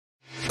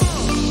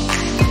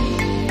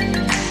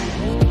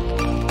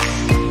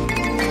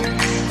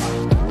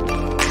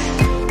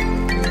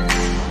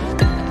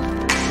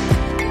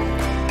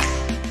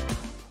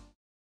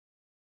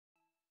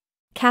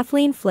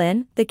Kathleen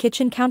Flinn, The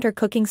Kitchen Counter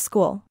Cooking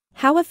School.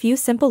 How a few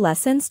simple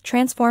lessons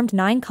transformed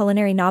 9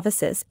 culinary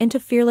novices into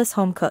fearless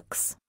home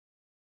cooks.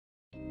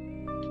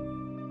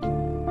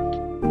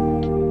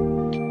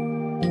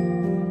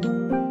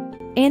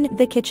 In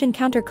The Kitchen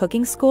Counter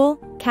Cooking School,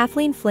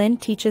 Kathleen Flinn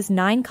teaches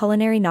 9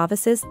 culinary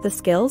novices the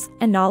skills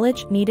and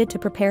knowledge needed to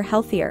prepare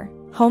healthier,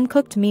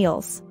 home-cooked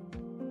meals.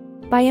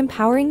 By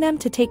empowering them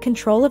to take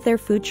control of their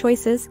food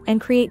choices and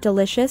create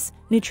delicious,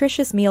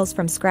 nutritious meals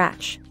from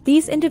scratch,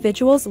 these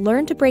individuals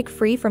learn to break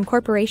free from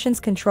corporations'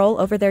 control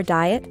over their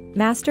diet,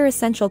 master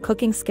essential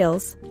cooking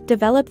skills,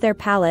 develop their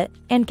palate,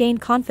 and gain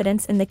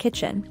confidence in the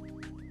kitchen.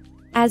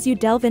 As you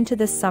delve into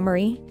this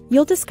summary,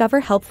 you'll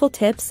discover helpful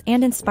tips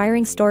and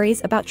inspiring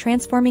stories about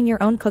transforming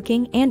your own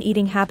cooking and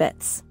eating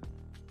habits.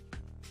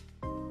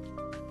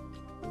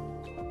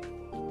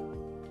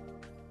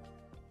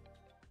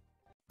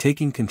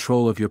 Taking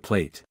control of your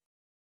plate.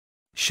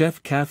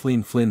 Chef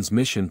Kathleen Flinn's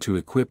mission to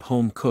equip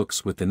home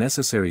cooks with the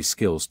necessary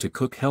skills to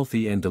cook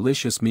healthy and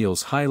delicious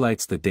meals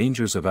highlights the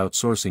dangers of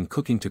outsourcing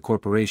cooking to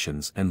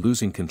corporations and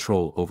losing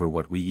control over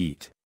what we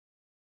eat.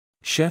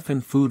 Chef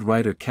and food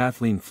writer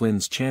Kathleen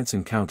Flinn's chance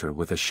encounter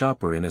with a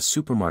shopper in a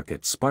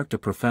supermarket sparked a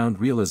profound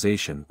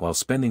realization while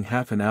spending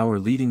half an hour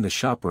leading the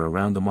shopper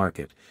around the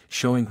market,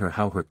 showing her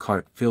how her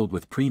cart filled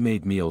with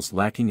pre-made meals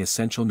lacking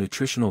essential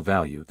nutritional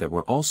value that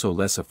were also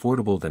less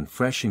affordable than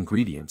fresh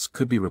ingredients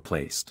could be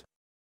replaced.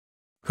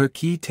 Her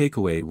key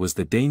takeaway was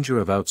the danger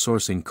of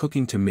outsourcing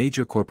cooking to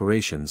major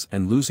corporations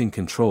and losing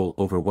control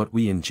over what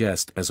we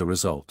ingest as a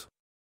result.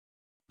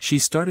 She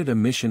started a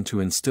mission to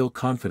instill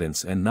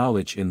confidence and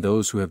knowledge in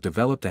those who have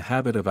developed a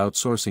habit of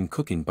outsourcing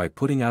cooking by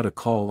putting out a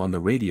call on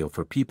the radio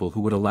for people who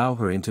would allow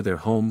her into their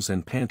homes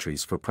and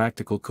pantries for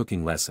practical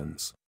cooking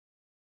lessons.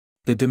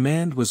 The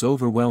demand was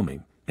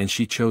overwhelming, and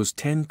she chose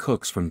 10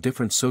 cooks from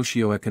different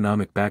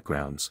socioeconomic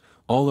backgrounds,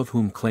 all of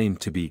whom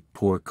claimed to be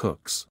poor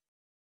cooks.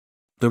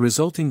 The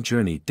resulting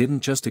journey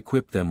didn't just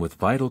equip them with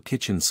vital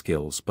kitchen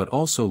skills but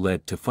also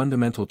led to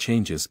fundamental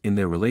changes in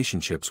their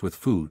relationships with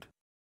food.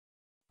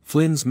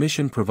 Flynn's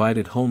mission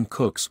provided home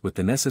cooks with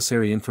the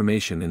necessary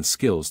information and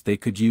skills they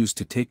could use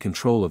to take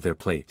control of their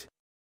plate.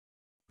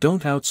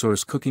 Don't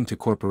outsource cooking to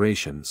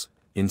corporations.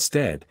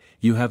 Instead,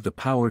 you have the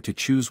power to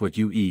choose what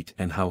you eat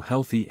and how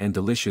healthy and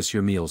delicious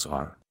your meals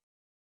are.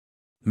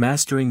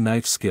 Mastering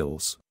knife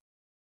skills.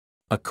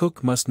 A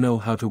cook must know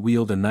how to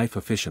wield a knife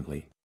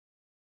efficiently.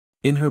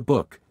 In her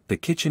book, The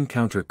Kitchen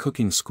Counter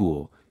Cooking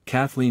School,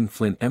 Kathleen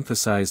Flinn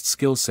emphasized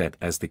skill set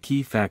as the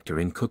key factor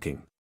in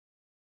cooking.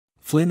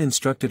 Flinn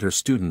instructed her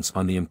students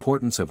on the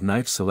importance of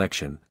knife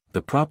selection,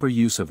 the proper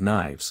use of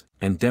knives,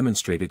 and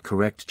demonstrated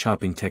correct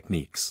chopping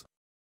techniques.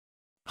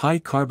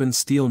 High-carbon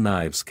steel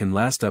knives can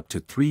last up to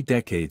 3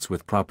 decades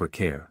with proper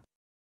care.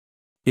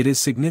 It is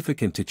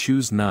significant to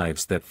choose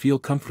knives that feel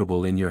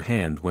comfortable in your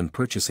hand when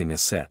purchasing a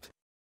set.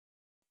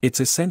 It's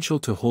essential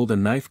to hold a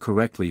knife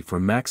correctly for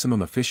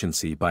maximum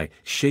efficiency by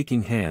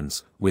shaking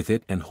hands with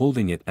it and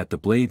holding it at the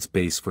blade's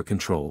base for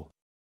control.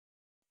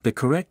 The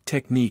correct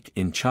technique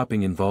in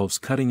chopping involves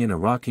cutting in a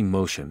rocking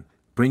motion,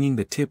 bringing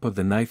the tip of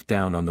the knife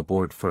down on the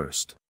board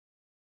first.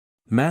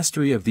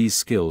 Mastery of these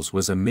skills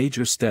was a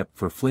major step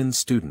for Flynn's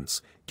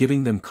students,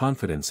 giving them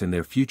confidence in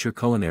their future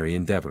culinary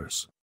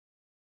endeavors.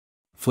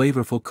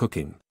 Flavorful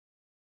cooking.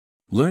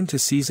 Learn to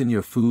season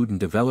your food and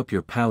develop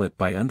your palate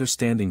by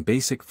understanding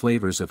basic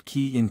flavors of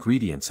key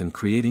ingredients and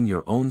creating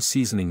your own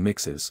seasoning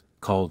mixes,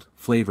 called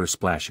flavor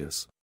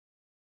splashes.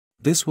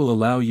 This will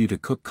allow you to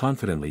cook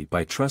confidently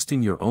by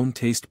trusting your own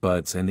taste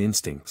buds and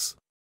instincts.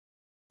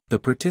 The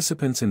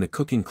participants in the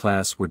cooking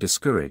class were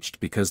discouraged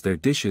because their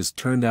dishes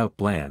turned out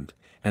bland,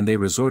 and they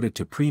resorted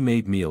to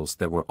pre-made meals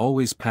that were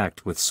always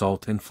packed with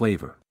salt and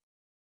flavor.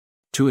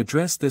 To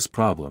address this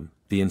problem,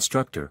 the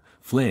instructor,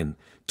 Flynn,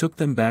 took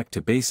them back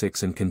to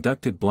basics and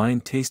conducted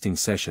blind tasting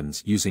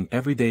sessions using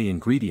everyday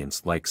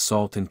ingredients like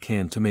salt and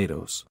canned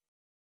tomatoes.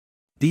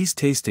 These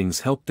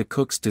tastings helped the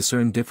cooks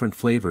discern different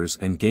flavors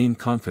and gain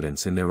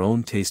confidence in their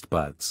own taste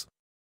buds.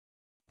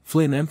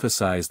 Flynn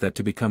emphasized that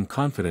to become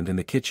confident in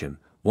the kitchen,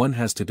 one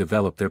has to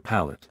develop their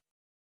palate.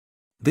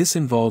 This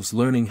involves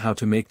learning how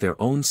to make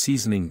their own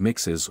seasoning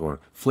mixes or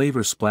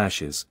flavor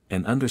splashes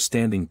and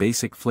understanding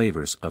basic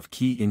flavors of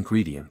key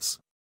ingredients.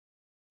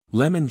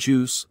 Lemon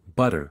juice,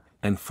 butter,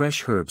 and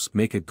fresh herbs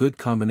make a good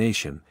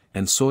combination,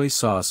 and soy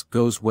sauce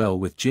goes well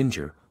with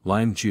ginger,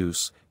 lime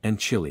juice, and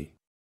chili.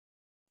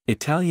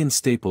 Italian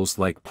staples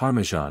like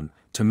Parmesan,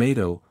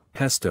 tomato,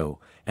 pesto,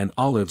 and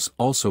olives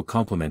also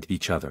complement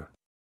each other.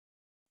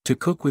 To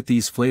cook with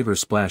these flavor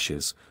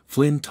splashes,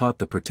 Flynn taught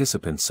the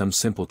participants some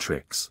simple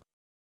tricks.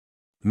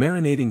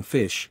 Marinating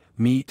fish,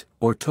 meat,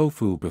 or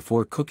tofu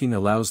before cooking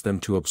allows them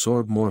to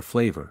absorb more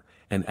flavor,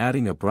 and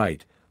adding a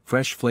bright,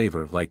 fresh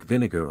flavor like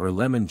vinegar or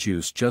lemon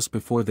juice just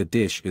before the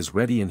dish is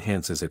ready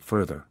enhances it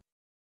further.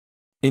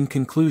 In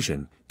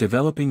conclusion,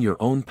 developing your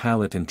own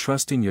palate and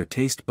trusting your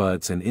taste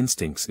buds and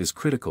instincts is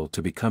critical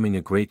to becoming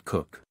a great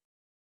cook.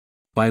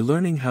 By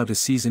learning how to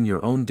season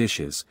your own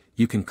dishes,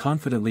 you can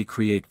confidently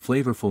create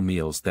flavorful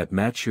meals that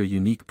match your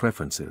unique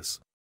preferences.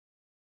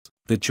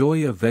 The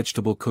joy of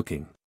vegetable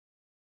cooking.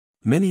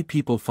 Many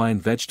people find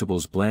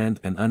vegetables bland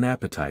and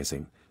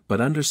unappetizing,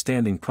 but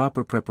understanding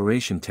proper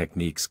preparation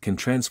techniques can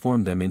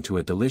transform them into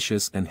a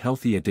delicious and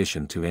healthy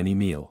addition to any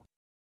meal.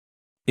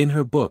 In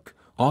her book,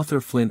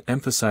 author Flinn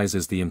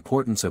emphasizes the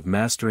importance of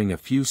mastering a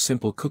few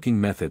simple cooking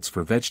methods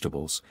for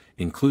vegetables,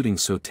 including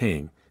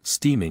sautéing,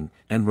 steaming,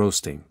 and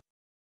roasting.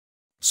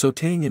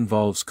 Sautéing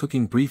involves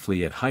cooking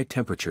briefly at high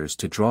temperatures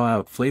to draw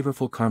out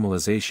flavorful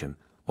caramelization,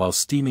 while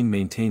steaming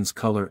maintains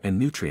color and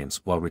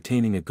nutrients while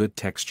retaining a good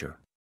texture.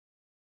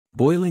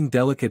 Boiling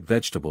delicate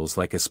vegetables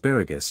like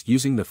asparagus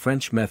using the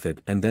French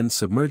method and then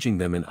submerging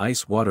them in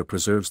ice water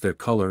preserves their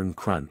color and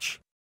crunch.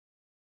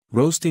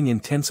 Roasting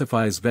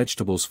intensifies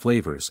vegetables'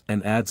 flavors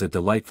and adds a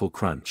delightful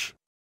crunch.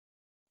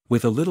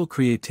 With a little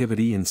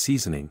creativity and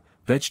seasoning,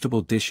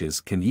 vegetable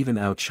dishes can even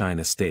outshine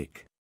a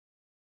steak.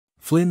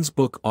 Flynn's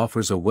book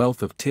offers a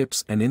wealth of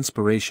tips and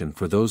inspiration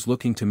for those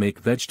looking to make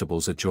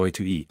vegetables a joy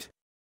to eat.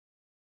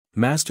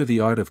 Master the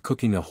art of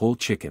cooking a whole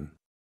chicken.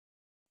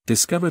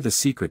 Discover the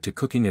secret to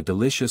cooking a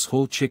delicious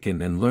whole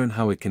chicken and learn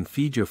how it can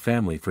feed your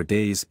family for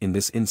days in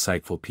this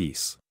insightful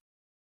piece.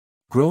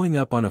 Growing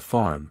up on a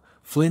farm,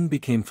 Flinn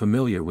became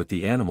familiar with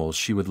the animals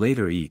she would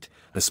later eat,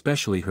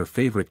 especially her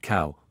favorite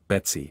cow,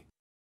 Betsy.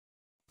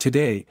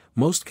 Today,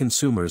 most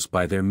consumers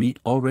buy their meat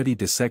already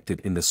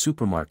dissected in the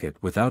supermarket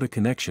without a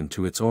connection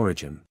to its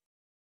origin.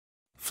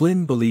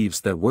 Flinn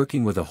believes that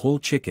working with a whole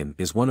chicken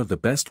is one of the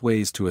best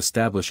ways to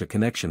establish a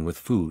connection with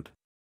food.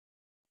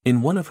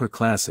 In one of her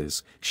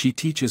classes, she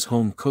teaches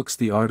home cooks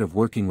the art of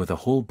working with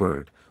a whole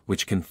bird,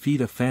 which can feed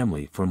a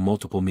family for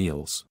multiple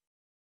meals.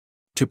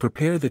 To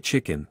prepare the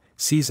chicken,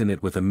 season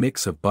it with a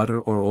mix of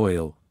butter or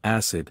oil,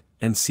 acid,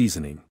 and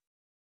seasoning.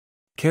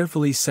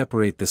 Carefully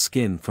separate the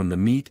skin from the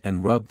meat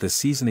and rub the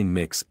seasoning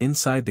mix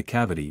inside the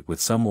cavity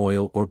with some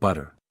oil or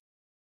butter.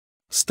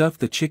 Stuff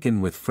the chicken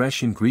with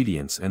fresh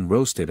ingredients and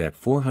roast it at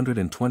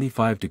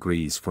 425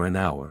 degrees for an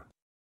hour.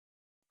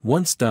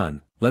 Once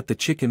done, let the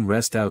chicken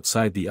rest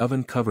outside the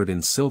oven covered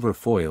in silver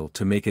foil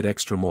to make it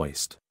extra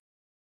moist.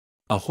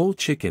 A whole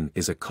chicken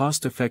is a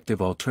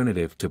cost-effective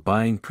alternative to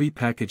buying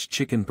pre-packaged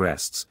chicken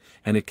breasts,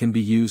 and it can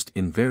be used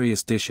in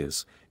various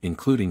dishes,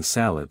 including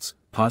salads,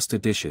 pasta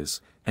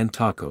dishes, and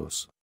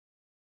tacos.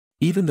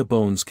 Even the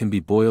bones can be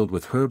boiled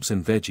with herbs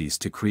and veggies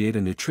to create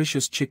a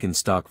nutritious chicken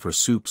stock for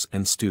soups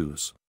and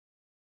stews.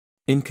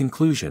 In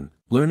conclusion,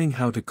 learning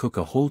how to cook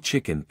a whole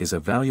chicken is a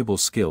valuable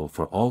skill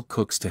for all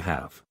cooks to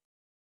have.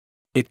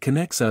 It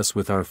connects us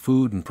with our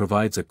food and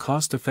provides a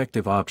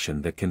cost-effective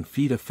option that can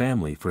feed a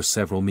family for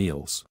several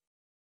meals.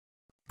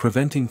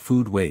 Preventing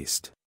food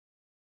waste.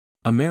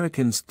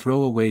 Americans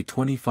throw away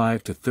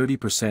 25 to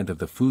 30% of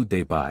the food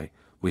they buy,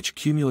 which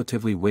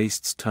cumulatively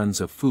wastes tons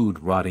of food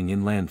rotting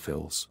in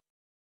landfills.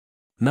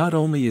 Not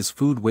only is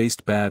food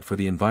waste bad for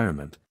the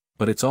environment,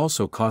 but it's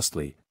also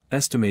costly,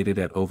 estimated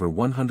at over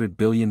 $100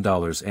 billion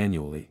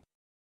annually.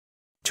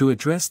 To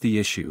address the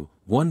issue,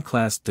 one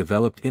class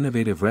developed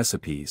innovative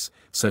recipes,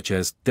 such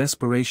as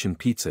desperation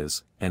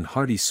pizzas and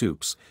hearty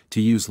soups,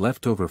 to use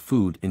leftover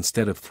food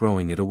instead of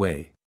throwing it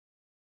away.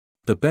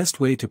 The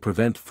best way to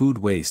prevent food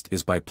waste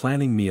is by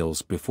planning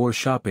meals before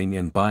shopping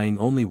and buying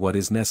only what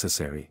is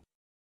necessary.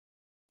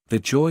 The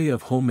joy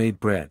of homemade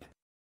bread.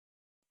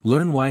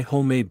 Learn why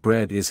homemade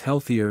bread is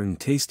healthier and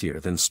tastier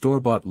than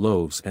store-bought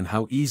loaves and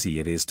how easy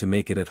it is to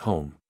make it at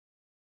home.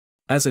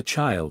 As a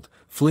child,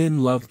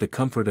 Flinn loved the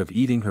comfort of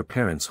eating her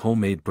parents'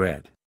 homemade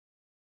bread.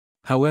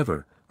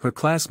 However, her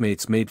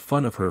classmates made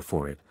fun of her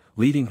for it,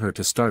 leading her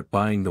to start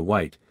buying the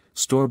white,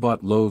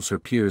 store-bought loaves her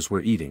peers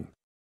were eating.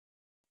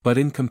 But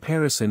in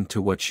comparison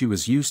to what she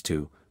was used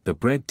to, the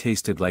bread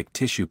tasted like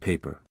tissue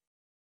paper.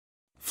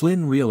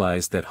 Flinn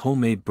realized that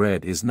homemade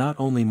bread is not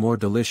only more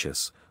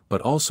delicious,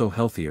 but also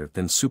healthier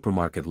than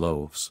supermarket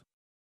loaves.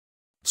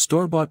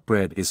 Store-bought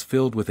bread is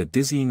filled with a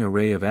dizzying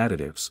array of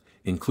additives,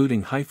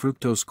 including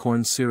high-fructose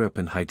corn syrup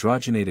and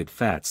hydrogenated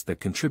fats that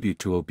contribute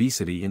to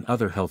obesity and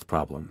other health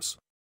problems.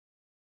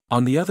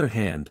 On the other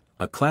hand,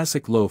 a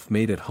classic loaf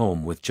made at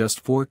home with just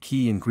 4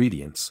 key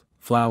ingredients,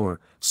 flour,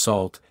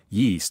 salt,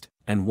 yeast,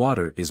 and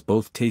water is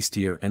both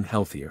tastier and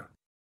healthier.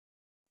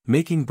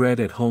 Making bread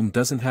at home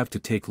doesn't have to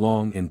take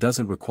long and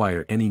doesn't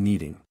require any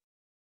kneading.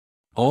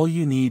 All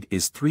you need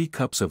is 3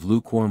 cups of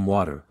lukewarm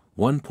water,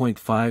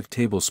 1.5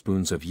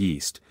 tablespoons of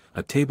yeast,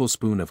 a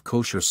tablespoon of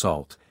kosher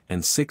salt,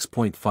 and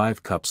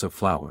 6.5 cups of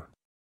flour.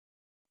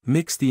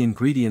 Mix the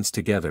ingredients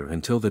together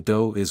until the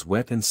dough is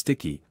wet and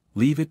sticky,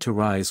 leave it to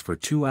rise for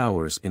 2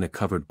 hours in a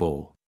covered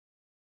bowl.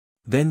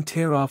 Then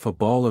tear off a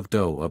ball of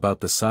dough about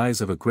the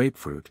size of a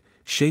grapefruit,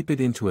 shape it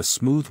into a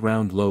smooth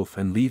round loaf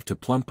and leave to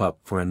plump up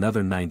for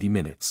another 90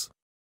 minutes.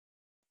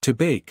 To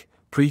bake,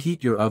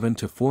 preheat your oven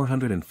to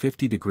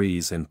 450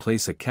 degrees and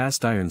place a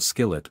cast iron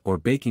skillet or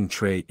baking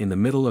tray in the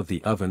middle of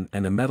the oven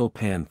and a metal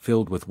pan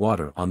filled with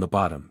water on the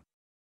bottom.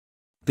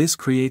 This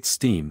creates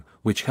steam,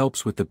 which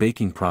helps with the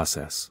baking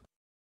process.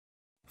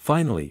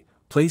 Finally,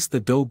 place the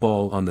dough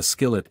ball on the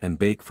skillet and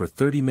bake for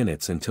 30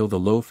 minutes until the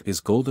loaf is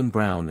golden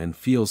brown and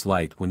feels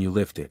light when you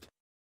lift it.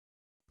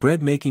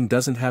 Bread making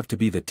doesn't have to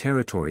be the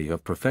territory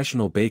of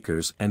professional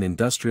bakers and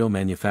industrial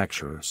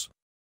manufacturers.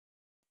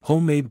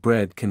 Homemade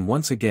bread can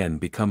once again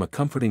become a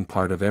comforting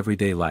part of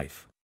everyday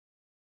life.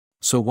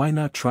 So why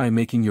not try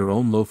making your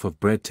own loaf of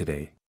bread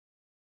today?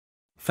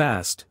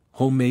 Fast,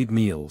 homemade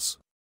meals.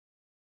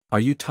 Are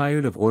you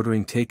tired of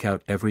ordering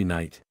takeout every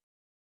night?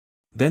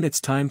 Then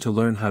it's time to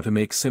learn how to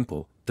make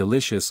simple,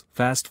 delicious,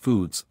 fast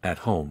foods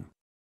at home.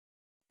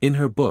 In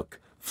her book,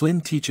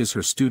 Flinn teaches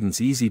her students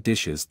easy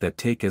dishes that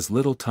take as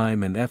little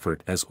time and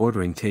effort as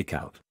ordering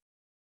takeout.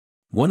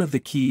 One of the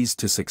keys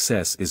to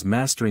success is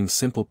mastering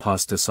simple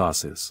pasta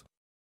sauces.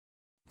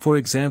 For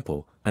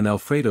example, an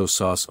Alfredo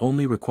sauce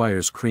only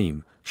requires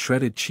cream,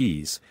 shredded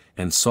cheese,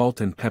 and salt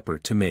and pepper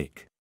to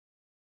make.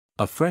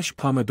 A fresh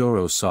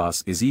pomodoro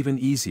sauce is even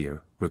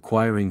easier,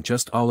 requiring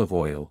just olive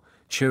oil,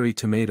 cherry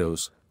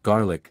tomatoes,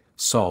 garlic,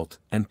 salt,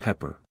 and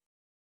pepper.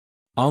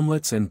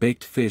 Omelets and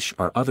baked fish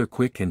are other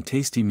quick and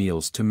tasty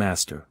meals to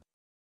master.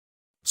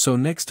 So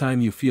next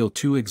time you feel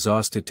too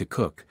exhausted to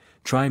cook,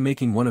 try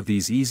making one of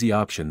these easy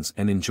options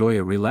and enjoy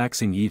a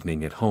relaxing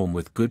evening at home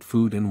with good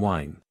food and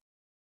wine.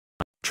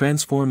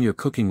 Transform your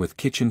cooking with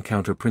kitchen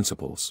counter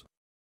principles.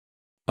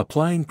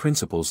 Applying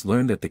principles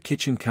learned at the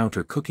Kitchen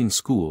Counter Cooking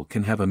School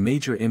can have a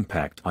major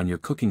impact on your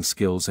cooking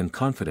skills and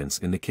confidence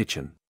in the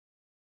kitchen.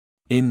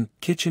 In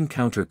Kitchen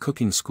Counter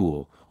Cooking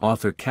School,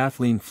 author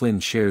Kathleen Flinn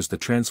shares the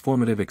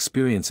transformative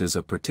experiences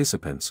of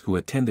participants who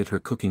attended her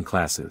cooking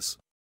classes.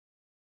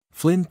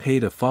 Flinn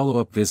paid a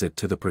follow-up visit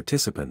to the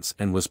participants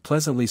and was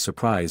pleasantly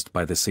surprised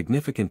by the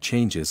significant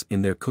changes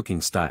in their cooking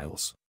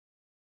styles.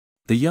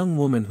 The young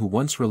woman who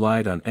once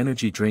relied on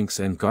energy drinks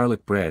and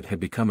garlic bread had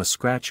become a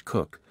scratch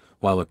cook,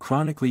 while a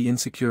chronically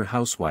insecure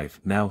housewife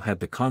now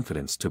had the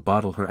confidence to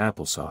bottle her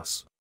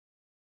applesauce.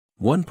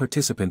 One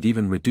participant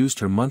even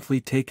reduced her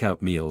monthly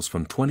takeout meals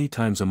from 20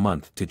 times a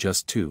month to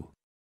just 2.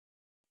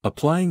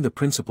 Applying the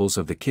principles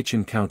of the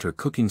Kitchen Counter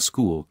Cooking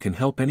School can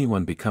help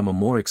anyone become a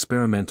more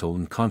experimental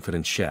and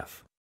confident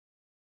chef.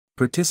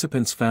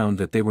 Participants found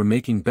that they were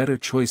making better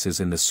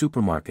choices in the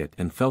supermarket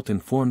and felt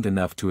informed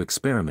enough to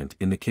experiment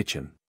in the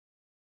kitchen.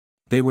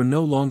 They were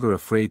no longer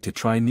afraid to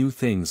try new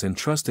things and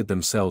trusted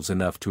themselves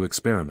enough to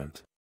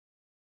experiment.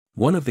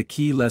 One of the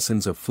key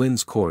lessons of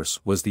Flynn's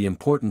course was the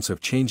importance of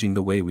changing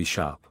the way we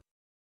shop.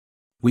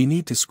 We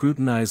need to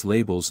scrutinize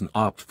labels and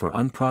opt for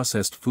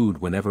unprocessed food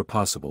whenever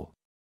possible.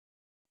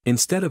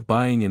 Instead of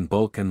buying in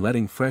bulk and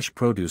letting fresh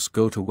produce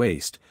go to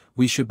waste,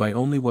 we should buy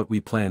only what we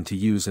plan to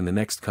use in the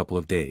next couple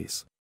of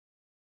days.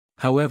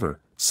 However,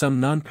 some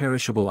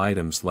non-perishable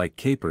items like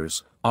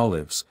capers,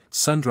 olives,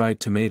 sun-dried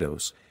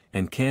tomatoes,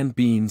 and canned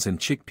beans and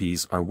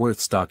chickpeas are worth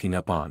stocking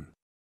up on.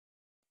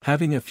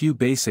 Having a few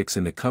basics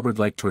in the cupboard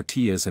like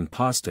tortillas and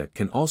pasta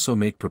can also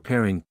make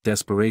preparing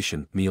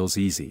desperation meals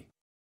easy.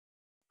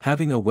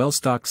 Having a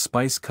well-stocked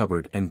spice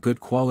cupboard and good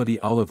quality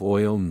olive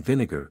oil and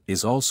vinegar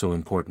is also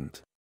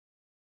important.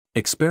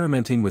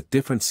 Experimenting with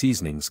different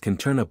seasonings can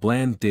turn a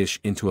bland dish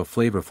into a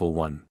flavorful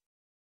one.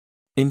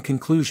 In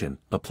conclusion,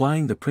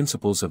 applying the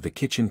principles of the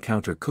Kitchen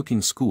Counter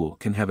Cooking School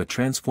can have a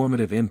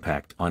transformative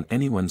impact on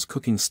anyone's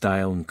cooking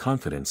style and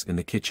confidence in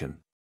the kitchen.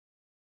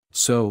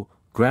 So,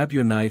 grab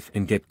your knife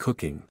and get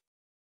cooking.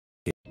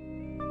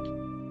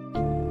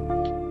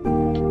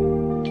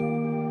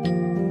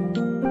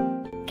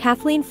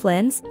 Kathleen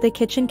Flynn's The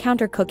Kitchen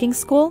Counter Cooking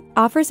School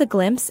offers a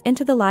glimpse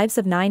into the lives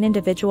of 9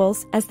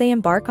 individuals as they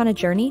embark on a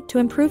journey to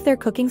improve their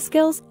cooking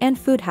skills and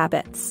food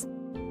habits.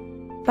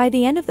 By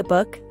the end of the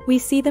book, we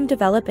see them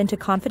develop into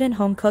confident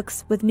home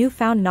cooks with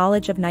newfound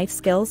knowledge of knife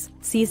skills,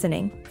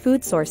 seasoning,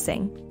 food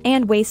sourcing,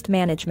 and waste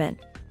management.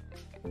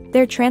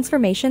 Their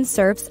transformation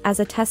serves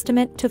as a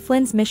testament to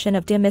Flynn's mission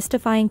of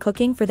demystifying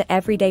cooking for the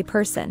everyday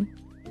person.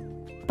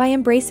 By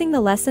embracing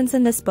the lessons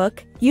in this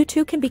book, you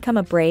too can become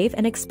a brave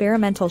and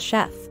experimental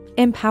chef,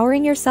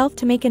 empowering yourself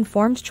to make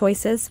informed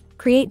choices,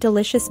 create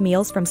delicious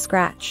meals from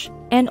scratch,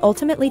 and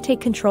ultimately take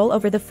control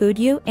over the food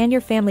you and your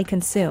family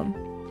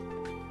consume.